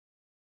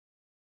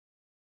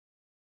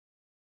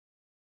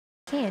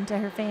can to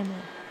her family.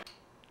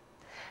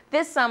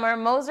 This summer,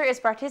 Moser is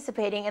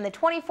participating in the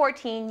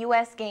 2014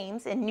 U.S.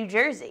 Games in New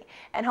Jersey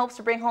and hopes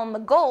to bring home the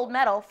gold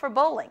medal for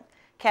bowling.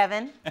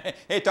 Kevin?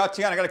 Hey,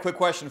 TaTiana, I got a quick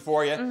question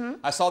for you.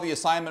 I saw the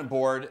assignment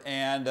board,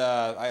 and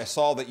I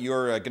saw that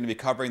you're going to be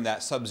covering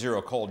that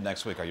sub-zero cold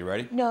next week. Are you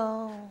ready?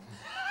 No.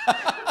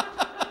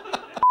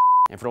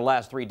 And for the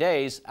last 3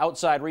 days,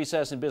 outside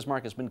recess in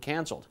Bismarck has been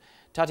canceled.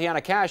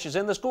 TaTiana Cash is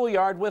in the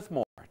schoolyard with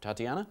more.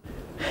 TaTiana?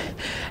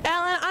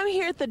 Alan, I'm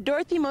here at the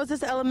Dorothy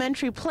Moses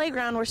Elementary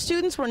Playground where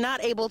students were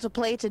not able to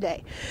play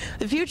today.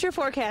 The future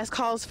forecast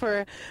calls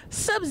for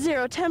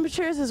sub-zero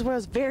temperatures as well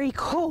as very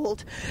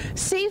cold.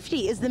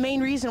 Safety is the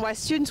main reason why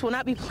students will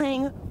not be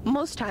playing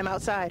most time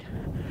outside.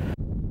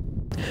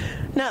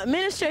 Now,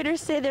 administrators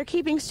say they're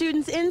keeping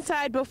students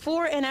inside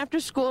before and after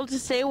school to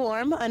stay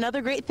warm.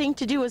 Another great thing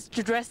to do is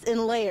to dress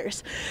in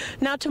layers.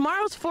 Now,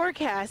 tomorrow's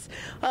forecast,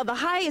 the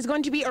high is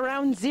going to be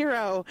around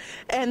 0,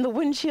 and the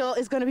wind chill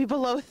is going to be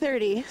below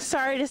 30.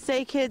 Sorry to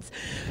say, kids,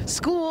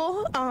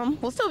 school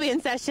will still be in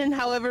session.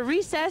 However,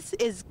 recess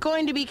is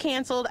going to be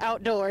canceled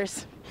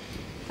outdoors.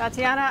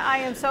 TaTiana, I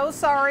am so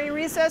sorry.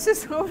 Recess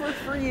is over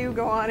for you.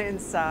 Go on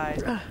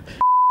inside.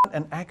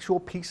 An actual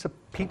piece of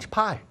peach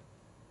pie.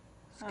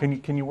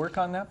 Can you work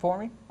on that for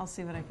me? I'll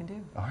see what I can do.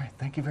 All right,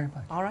 thank you very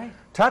much. All right.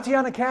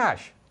 TaTiana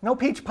Cash, no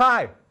peach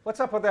pie.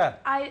 What's up with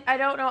that? I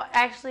don't know.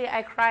 Actually,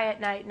 I cry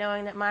at night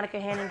knowing that Monica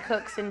Hannon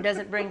cooks and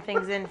doesn't bring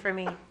things in for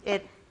me.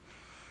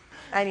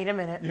 I need a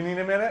minute. You need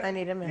a minute? I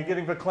need a minute. You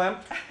getting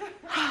verklempt?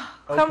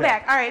 Come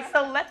back. All right,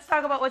 so let's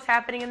talk about what's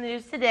happening in the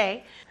news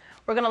today.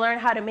 We're going to learn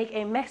how to make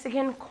a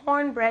Mexican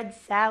cornbread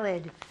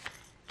salad.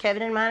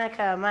 Kevin and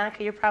Monica.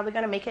 Monica, you're probably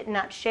going to make it and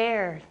not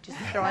share. Just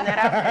throwing that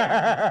out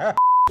there.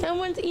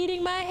 Someone's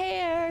eating my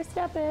hair.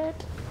 Stop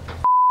it.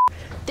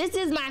 This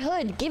is my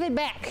hood. Give it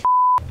back.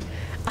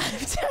 I'm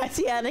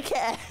TaTiana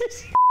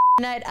Cash.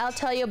 Tonight, I'll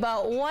tell you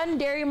about one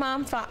Dairy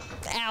Mom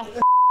Ow.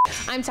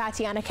 I'm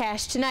TaTiana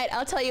Cash. Tonight,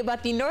 I'll tell you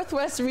about the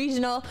Northwest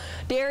Regional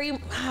Dairy...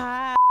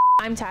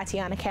 I'm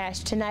TaTiana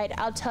Cash. Tonight,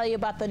 I'll tell you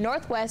about the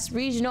Northwest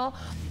Regional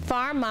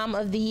Farm Mom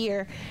of the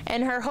Year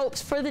and her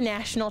hopes for the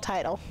national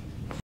title.